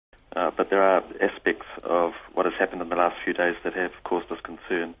But there are aspects of what has happened in the last few days that have caused us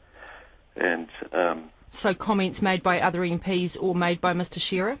concern. And so comments made by other MPs or made by Mr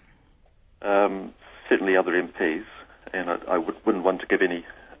Shearer? Certainly other MPs, and I wouldn't want to give any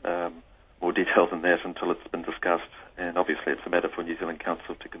more detail than that until it's been discussed, and obviously it's a matter for New Zealand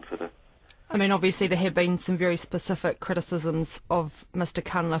Council to consider. I mean, obviously there have been some very specific criticisms of Mr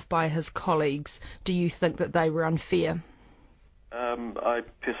Cunliffe by his colleagues. Do you think that they were unfair? I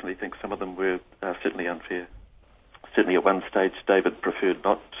personally think some of them were certainly unfair. Certainly at one stage David preferred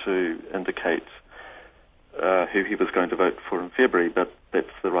not to indicate who he was going to vote for in February, but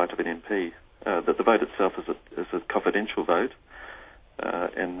that's the right of an MP. That the vote itself is a confidential vote,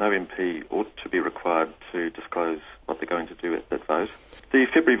 and no MP ought to be required to disclose what they're going to do at that vote. The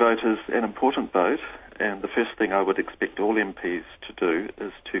February vote is an important vote, and the first thing I would expect all MPs to do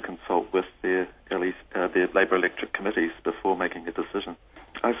is to consult with their Labour electorate committees before making a decision.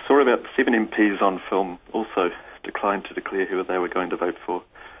 I saw about 7 MPs on film also decline to declare who they were going to vote for,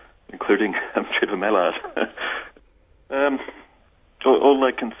 including Trevor Mallard. All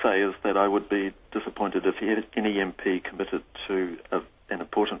I can say is that I would be disappointed if any MP committed to an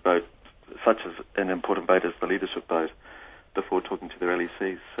important vote, such as an important vote as the leadership vote, before talking to their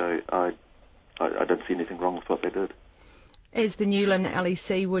LECs. So I don't see anything wrong with what they did. As the Newland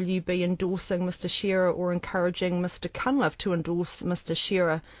LEC, will you be endorsing Mr Shearer or encouraging Mr Cunliffe to endorse Mr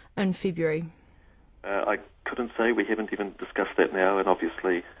Shearer in February? I couldn't say. We haven't even discussed that now, and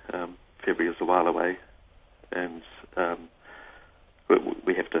obviously February is a while away, and we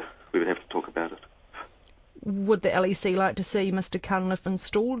would have to talk about it. Would the LEC like to see Mr Cunliffe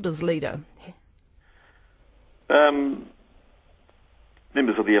installed as leader?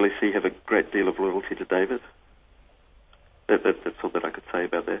 Members of the LEC have a great deal of loyalty to David. That's all that I could say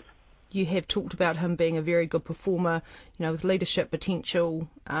about that. You have talked about him being a very good performer, with leadership potential.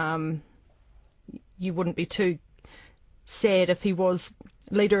 You wouldn't be too sad if he was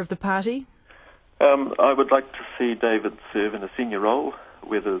leader of the party? I would like to see David serve in a senior role,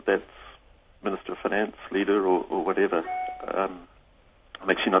 whether that's Minister of Finance, leader, or whatever. I'm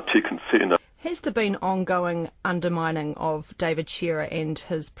actually not too concerned. Has there been ongoing undermining of David Shearer and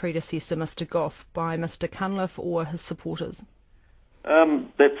his predecessor, Mr Goff, by Mr Cunliffe or his supporters?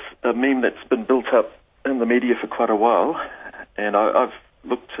 That's a meme that's been built up in the media for quite a while, and I've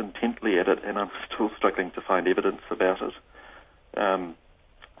looked intently at it, and I'm still struggling to find evidence about it.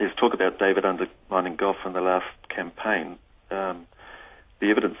 There's talk about David undermining Goff in the last campaign. The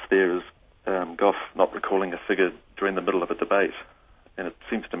evidence there is Goff not recalling a figure during the middle of a debate, and it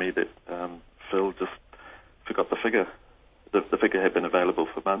seems to me that Phil just forgot the figure. The figure had been available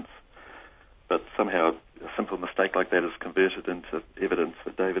for months, but somehow a simple mistake like that is converted into evidence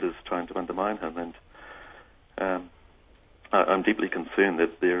that David is trying to undermine him, and I'm deeply concerned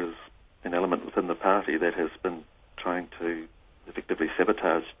that there is an element within the party that has been trying to effectively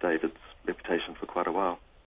sabotage